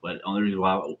 But the only reason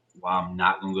why I'm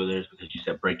not gonna go there is because you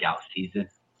said breakout season.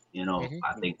 You know,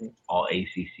 I think all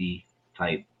ACC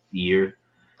type year.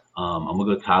 I'm gonna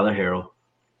go Tyler Harrell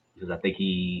because I think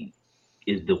he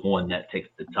is the one that takes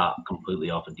the top completely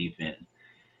off of defense.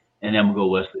 And then I'm gonna go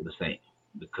Wesley Bissainthe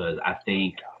because I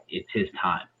think it's his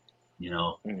time. You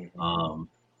know,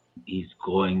 he's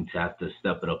going to have to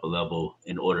step it up a level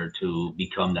in order to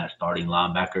become that starting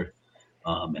linebacker.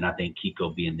 And I think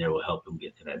Kiko being there will help him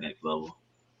get to that next level.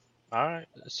 All right.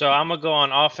 So I'm going to go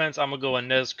on offense. I'm going to go with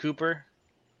Nez Cooper.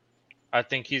 I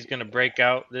think he's going to break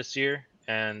out this year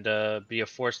and be a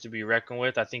force to be reckoned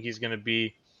with. I think he's going to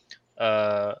be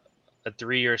a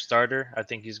 3-year starter. I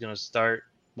think he's going to start,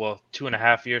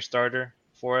 2.5-year starter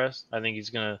for us. I think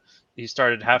he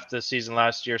started half the season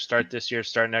last year, start this year,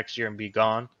 start next year, and be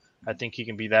gone. I think he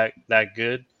can be that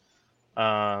good.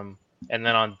 And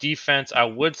then on defense, I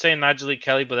would say Najee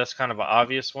Kelly, but that's kind of an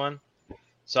obvious one.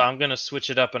 So I'm going to switch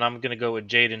it up, and I'm going to go with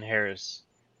Jaden Harris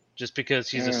just because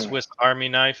he's a Swiss Army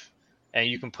knife, and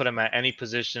you can put him at any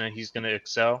position, and he's going to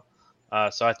excel.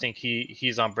 So I think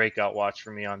he's on breakout watch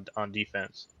for me on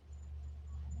defense.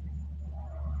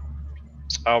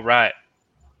 All right.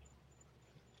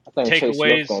 I think Chase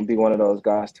Smith's going to be one of those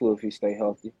guys, too, if he stays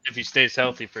healthy. If he stays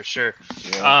healthy, for sure.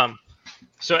 Yeah.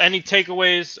 So any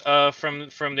takeaways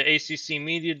from the ACC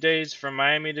media days from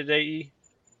Miami today, E?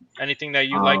 Anything that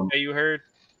you liked that you heard?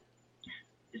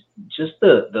 Just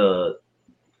the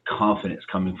confidence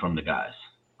coming from the guys.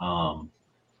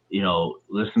 You know,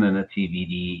 listening to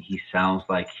TVD, he sounds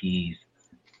like he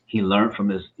learned from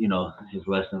his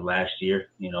lessons last year,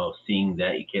 seeing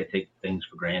that you can't take things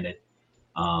for granted.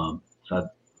 So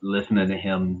listening to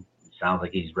him, sounds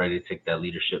like he's ready to take that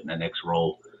leadership in the next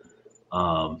role.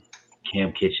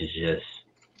 Cam Kitchens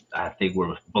I think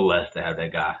we're blessed to have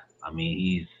that guy. I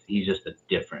mean, he's just a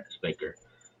different speaker.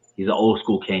 He's an old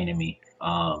school Kane to me.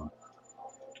 And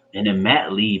then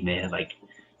Matt Lee, man, like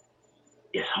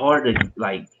it's hard to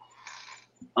like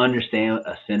understand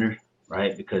a center,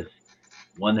 right? Because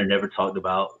one, they're never talked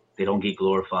about. They don't get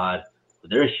glorified, but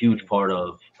they're a huge part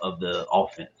of the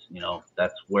offense.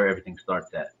 That's where everything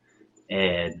starts at.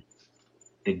 And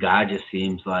the guy just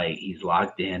seems like he's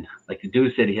locked in. Like the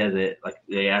dude said, he has it. Like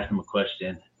they asked him a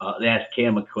question. They asked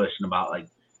Cam a question about like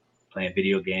playing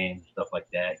video games, stuff like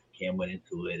that. Cam went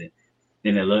into it, and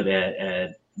then they looked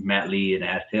at Matt Lee and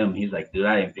asked him. He's like, "Dude,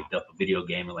 I haven't picked up a video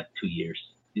game in like 2 years."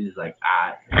 He's like,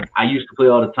 "I used to play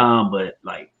all the time, but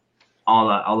like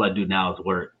all I do now is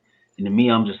work." And to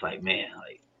me, I'm just like, man,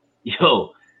 like,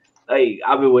 yo, like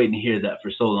I've been waiting to hear that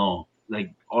for so long. Like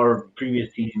our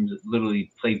previous teams literally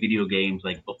play video games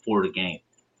like before the game,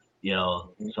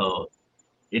 So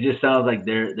it just sounds like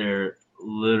they're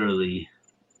literally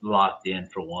locked in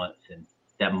for once, and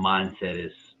that mindset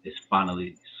is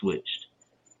finally switched.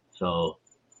 So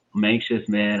I'm anxious,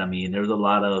 man. I mean, there's a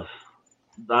lot of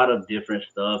different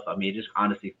stuff. I mean, it just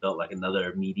honestly felt like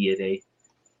another media day.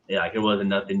 Yeah, like it wasn't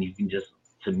nothing you can just,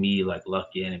 to me, like luck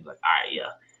in and be like, all right,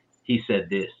 yeah, he said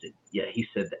this, and yeah, he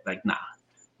said that. Like, nah.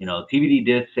 TVD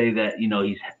did say that,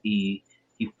 he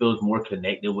feels more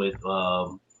connected with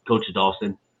Coach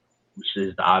Dawson, which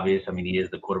is the obvious. I mean, he is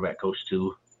the quarterback coach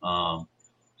too.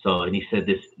 And he said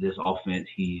this offense,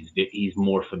 he's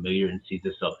more familiar and sees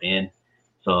himself in.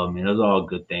 So, I mean, those are all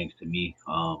good things to me.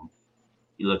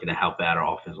 You're looking at how bad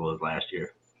our offense was last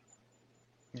year.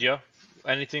 Yeah.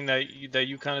 Anything that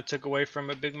you kind of took away from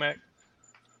it, Big Mac?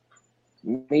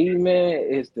 Me, man,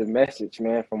 is the message,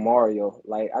 man, from Mario.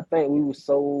 Like, I think we were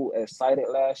so excited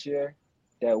last year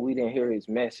that we didn't hear his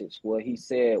message. Well, he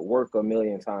said work a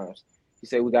million times. He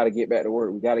said we got to get back to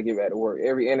work. We got to get back to work.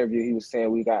 Every interview he was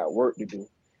saying we got work to do.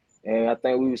 And I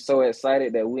think we were so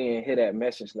excited that we didn't hear that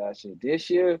message last year. This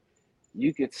year,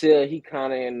 you could tell he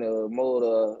kind of in the mode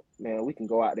of, man, we can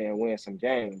go out there and win some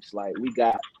games. Like we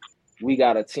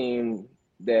got a team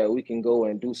that we can go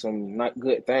and do some not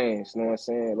good things. You know what I'm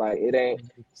saying? Like it ain't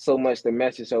so much the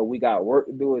message of we got work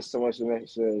to do. It's so much the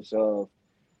message of,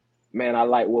 man, I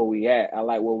like where we at. I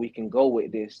like where we can go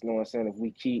with this. You know what I'm saying? If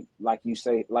we keep, like you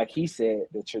say, like he said,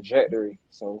 the trajectory.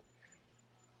 So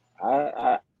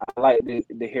I like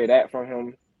to hear that from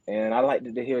him. And I like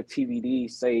to hear TVD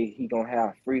say he going to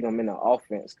have freedom in the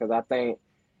offense, because I think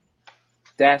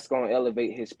that's going to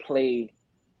elevate his play,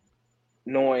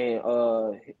 knowing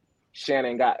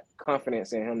Shannon got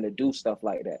confidence in him to do stuff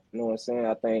like that. You know what I'm saying?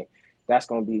 I think that's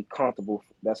going to be comfortable.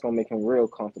 That's going to make him real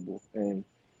comfortable. And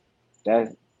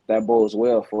that bodes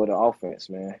well for the offense,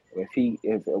 man.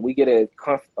 If we get a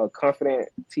confident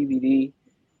TVD,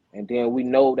 and then we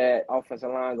know that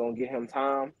offensive line going to get him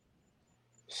time,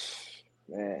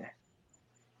 man.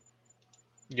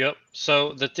 Yep.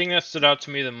 So the thing that stood out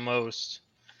to me the most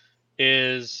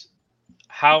is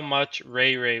how much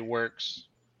Ray works.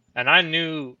 And I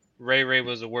knew Ray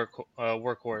was a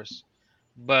workhorse,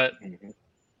 but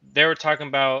they were talking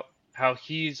about how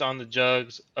he's on the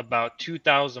jugs about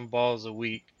 2,000 balls a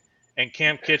week, and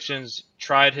Cam Kitchens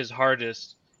tried his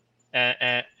hardest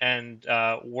and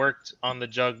worked on the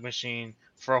jug machine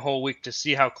for a whole week to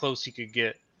see how close he could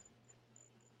get.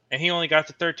 And he only got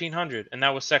to 1,300, and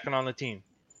that was second on the team.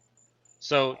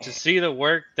 So to see the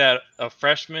work that a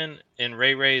freshman in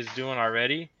Ray is doing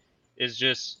already is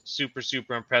just super,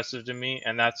 super impressive to me.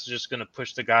 And that's just going to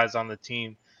push the guys on the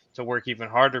team to work even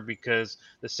harder, because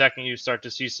the second you start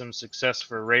to see some success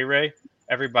for Ray,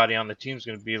 everybody on the team is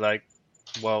going to be like,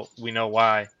 well, we know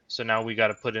why. So now we got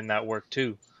to put in that work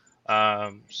too.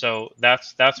 So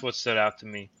that's what stood out to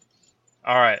me.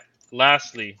 All right.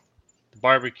 Lastly, the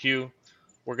barbecue.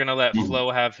 We're going to let Flo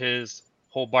have his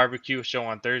whole barbecue show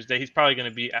on Thursday. He's probably going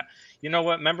to be, you know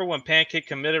what? Remember when Pancake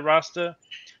committed, Rasta?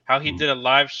 How he did a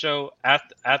live show at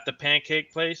the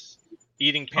pancake place,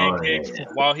 eating pancakes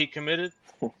while he committed?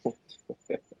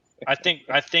 I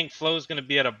think Flo's going to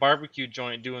be at a barbecue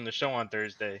joint doing the show on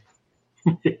Thursday.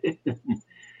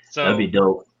 So that'd be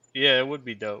dope. Yeah, it would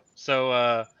be dope. So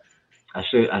I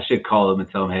should call him and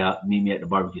tell him, hey, meet me at the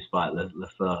barbecue spot. Let's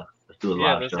do a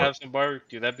live let's show. have some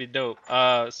barbecue. That'd be dope.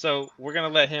 So we're gonna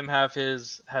let him have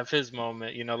his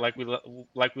moment. You know, like we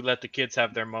let the kids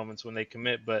have their moments when they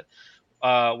commit. But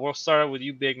we'll start with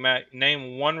you, Big Mac.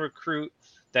 Name one recruit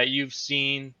that you've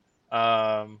seen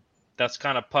that's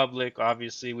kind of public.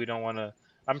 Obviously, we don't want to.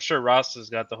 I'm sure Ross has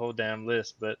got the whole damn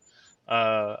list, but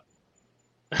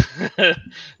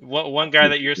one guy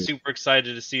that you're super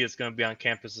excited to see is going to be on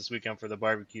campus this weekend for the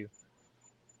barbecue.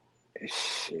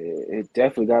 It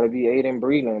definitely got to be Aiden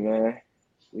Breland, man.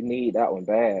 We need that one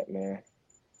bad, man.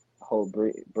 I hope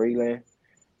Breland,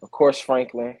 of course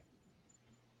Franklin,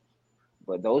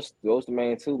 but those the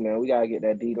main two, man. We gotta get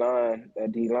that D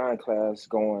line class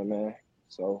going, man.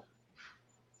 So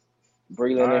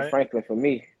Breland and Franklin for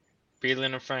me.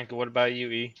 Breland and Franklin. What about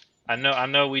you, E? I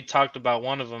know we talked about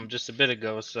one of them just a bit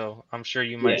ago, so I'm sure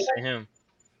you might say him.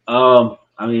 I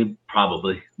mean,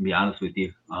 probably, to be honest with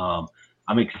you.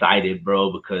 I'm excited,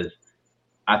 bro, because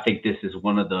I think this is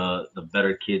one of the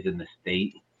better kids in the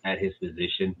state at his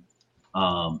position.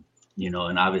 You know,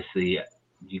 and obviously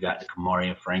you got the Kamari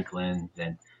and Franklins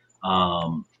and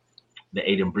the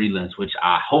Aiden Brelands, which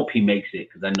I hope he makes it,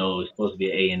 because I know it's supposed to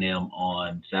be A&M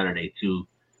on Saturday too.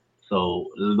 So,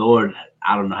 Lord,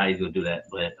 I don't know how he's going to do that,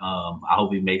 but I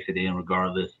hope he makes it in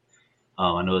regardless.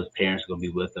 I know his parents are going to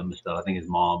be with him and stuff. I think his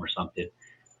mom or something.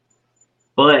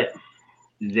 But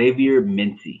Xavier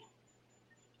Mincy,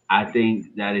 I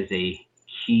think that is a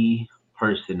key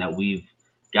person that we've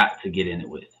got to get in it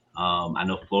with. I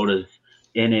know Florida's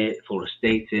in it, Florida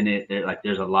State's in it.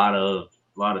 There's a lot of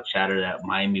chatter that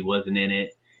Miami wasn't in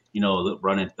it, you know,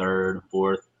 running third and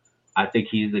fourth. I think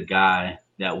he's the guy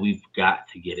that we've got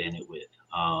to get in it with.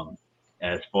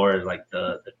 As far as like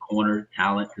the corner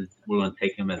talent, because we're going to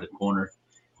take him as a corner,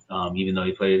 even though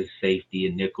he plays safety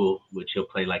and nickel, which he'll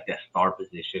play like that star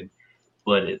position,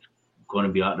 but it's going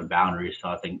to be out in the boundaries. So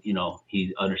I think, you know,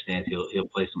 he understands he'll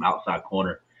play some outside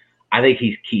corner. I think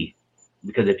he's key,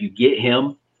 because if you get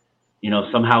him, you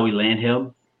know, somehow we land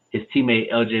him, his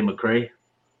teammate LJ McCray,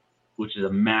 which is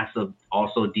a massive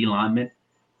also D lineman,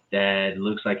 that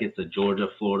looks like it's a Georgia,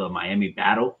 Florida, Miami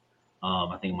battle.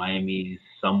 I think Miami's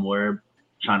somewhere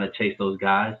trying to chase those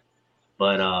guys.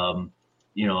 But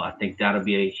I think that'll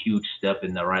be a huge step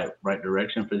in the right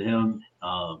direction for him.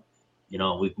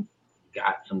 We've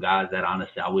got some guys that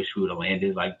honestly I wish we would have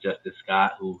landed, like Justice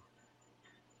Scott, who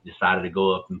decided to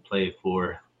go up and play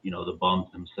for the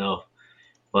Bums himself.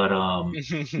 But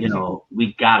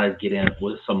we gotta get in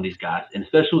with some of these guys, and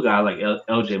especially a guy like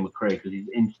LJ McCray because he's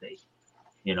in state.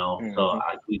 So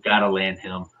we gotta land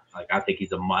him. Like I think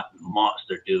he's a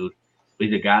monster dude. But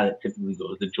he's a guy that typically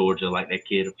goes to Georgia, like that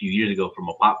kid a few years ago from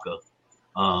Apopka.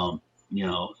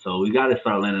 So we gotta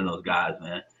start landing those guys,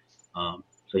 man.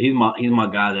 So he's my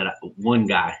guy one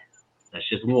guy. That's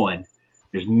just one.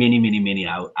 There's many.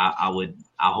 I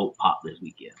hope pop this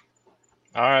weekend.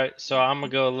 All right, so I'm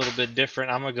gonna go a little bit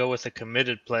different. I'm gonna go with a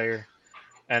committed player,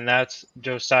 and that's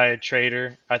Josiah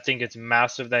Trader. I think it's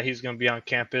massive that he's gonna be on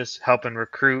campus helping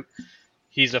recruit.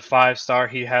 He's a 5-star.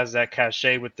 He has that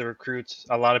cachet with the recruits.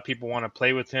 A lot of people want to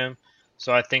play with him.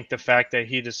 So I think the fact that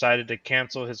he decided to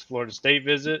cancel his Florida State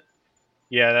visit,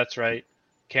 yeah, that's right,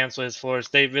 cancel his Florida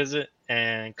State visit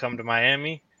and come to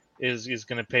Miami is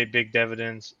going to pay big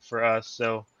dividends for us.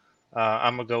 So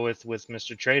I'm going to go with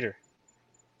Mr. Trader.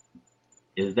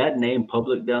 Is that name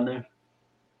public down there?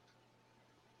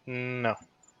 No.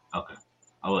 Okay.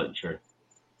 I wasn't sure.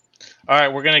 All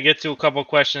right, we're going to get to a couple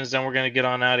questions, then we're going to get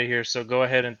on out of here. So go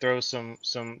ahead and throw some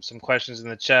questions in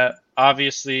the chat.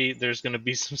 Obviously, there's going to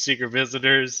be some secret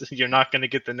visitors. You're not going to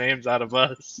get the names out of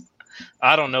us.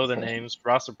 I don't know the names.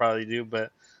 Ross will probably do,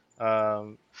 but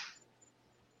we're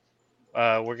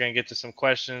going to get to some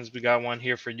questions. We got one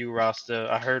here for you, Rasta.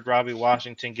 I heard Robbie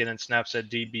Washington getting snaps at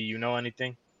DB. You know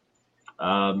anything?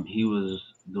 He was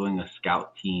doing a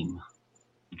scout team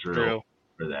drill.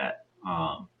 For that.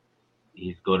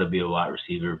 He's going to be a wide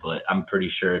receiver, but I'm pretty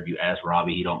sure if you ask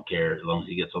Robbie, he don't care as long as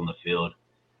he gets on the field.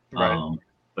 Right.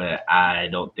 But I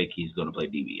don't think he's going to play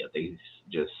DB. I think he's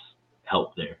just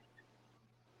help there.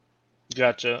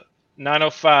 Gotcha.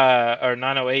 905 or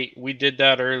 908. We did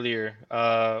that earlier.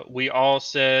 We all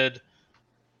said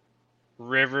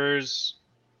Rivers,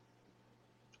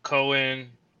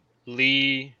 Cohen,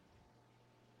 Lee,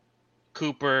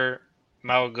 Cooper,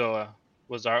 Malagoa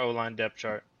was our O-line depth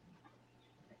chart.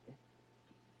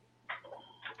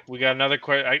 We got another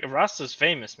question. Rasta's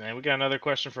famous, man. We got another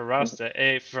question for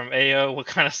Rasta. From AO, what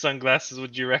kind of sunglasses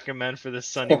would you recommend for this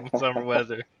sunny summer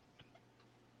weather?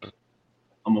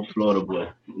 I'm a Florida boy.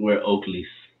 Wear Oakleys.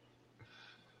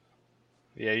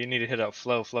 Yeah, you need to hit up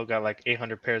Flo. Flo got like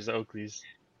 800 pairs of Oakleys.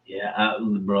 Yeah,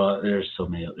 bro, there's so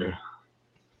many up there.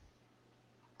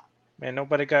 Man,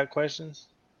 nobody got questions?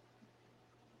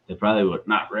 They probably were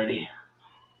not ready.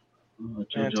 Man,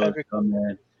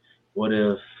 what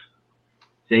if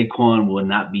Zaquan will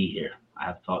not be here? I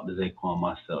have talked to Zaquan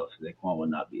myself. Zaquan will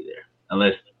not be there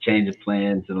unless change of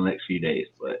plans in the next few days.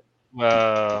 But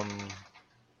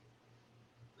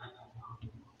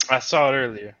I saw it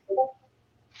earlier.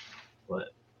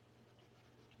 What?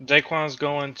 Zaquan's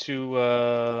going to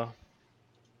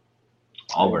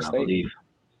Auburn, I believe.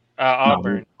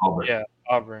 Auburn. No, Auburn. Yeah,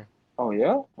 Auburn. Oh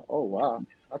yeah. Oh wow.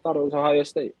 I thought it was Ohio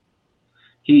State.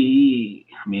 He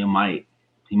might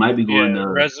be going to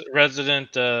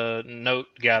resident note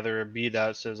gatherer B.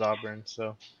 Says Auburn.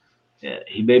 So yeah,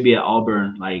 he may be at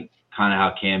Auburn, like kind of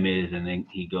how Cam is, and then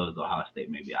he goes to Ohio State.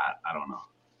 Maybe I don't know.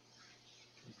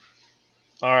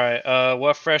 All right.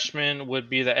 What freshman would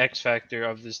be the X factor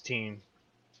of this team?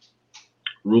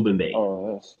 Ruben Bay.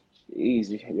 Oh, that's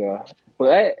easy. Yeah,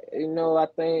 but I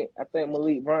think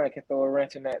Malik Bryan can throw a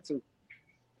wrench in that too.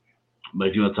 But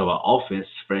if you want to talk about offense,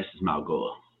 Francis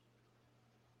Malgoa.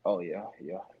 Oh yeah.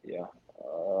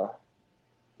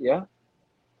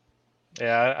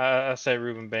 Yeah, I say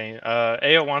Ruben Bain.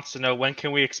 Ao wants to know, when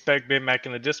can we expect Big Mac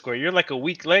in the Discord? You're like a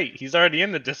week late. He's already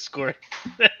in the Discord.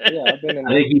 Yeah, I've been in.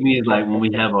 I think he means like when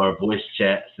we have our voice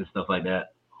chats and stuff like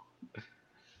that.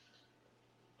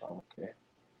 Okay.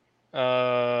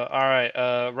 All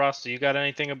right. Ross, you got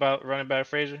anything about running back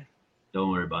Frazier? Don't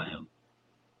worry about him.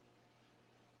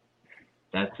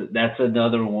 That's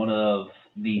another one of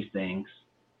these things.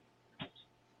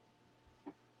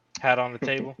 Hat on the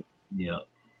table. Yep.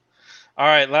 All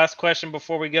right, last question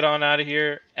before we get on out of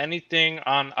here. Anything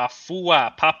on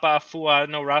Afua, Papa Afua? I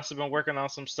know Ross has been working on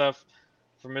some stuff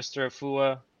for Mr.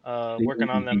 Afua. Working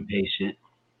on them. Patient.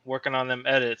 Working on them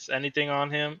edits. Anything on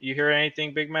him? You hear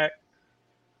anything, Big Mac?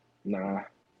 Nah,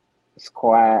 it's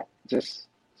quiet. Just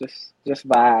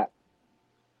vibe.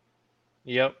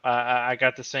 Yep, I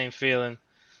got the same feeling.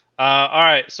 All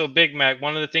right, so Big Mac,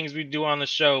 one of the things we do on the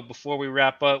show before we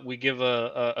wrap up, we give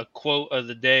a quote of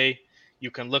the day. You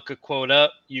can look a quote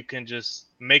up. You can just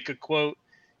make a quote.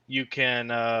 You can,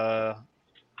 like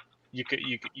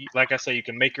I said, you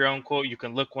can make your own quote. You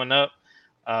can look one up.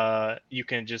 You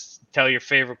can just tell your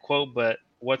favorite quote. But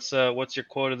what's your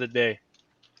quote of the day?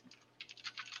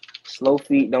 Slow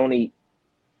feet don't eat.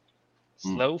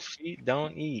 Slow feet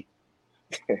don't eat.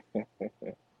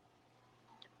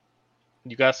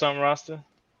 You got something, Rasta?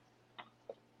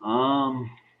 Let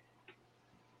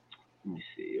me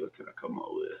see. What can I come up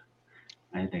with?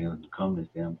 I didn't think it would come this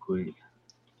damn quick.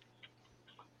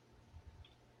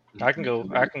 I can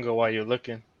go while you're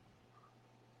looking.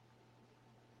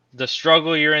 The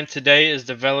struggle you're in today is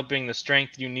developing the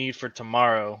strength you need for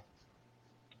tomorrow.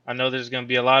 I know there's going to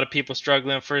be a lot of people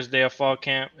struggling first day of fall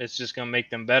camp. It's just going to make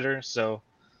them better. So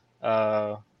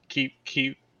keep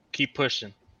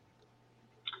pushing.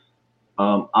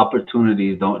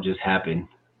 Opportunities don't just happen.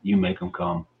 You make them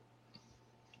come.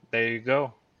 There you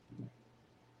go.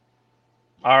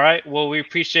 All right. Well, we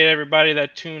appreciate everybody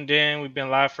that tuned in. We've been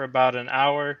live for about an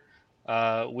hour.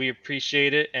 We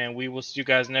appreciate it, and we will see you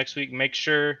guys next week. Make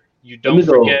sure you don't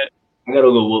forget. I gotta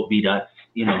go whoop B-Dot,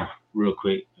 real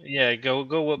quick. Yeah, go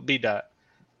whoop B-Dot.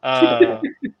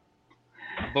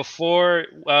 Before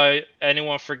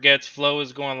anyone forgets, Flo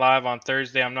is going live on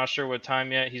Thursday. I'm not sure what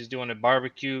time yet. He's doing a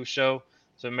barbecue show,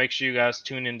 so make sure you guys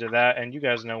tune into that. And you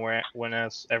guys know when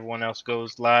everyone else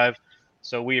goes live.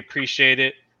 So we appreciate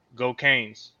it. Go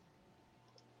Canes.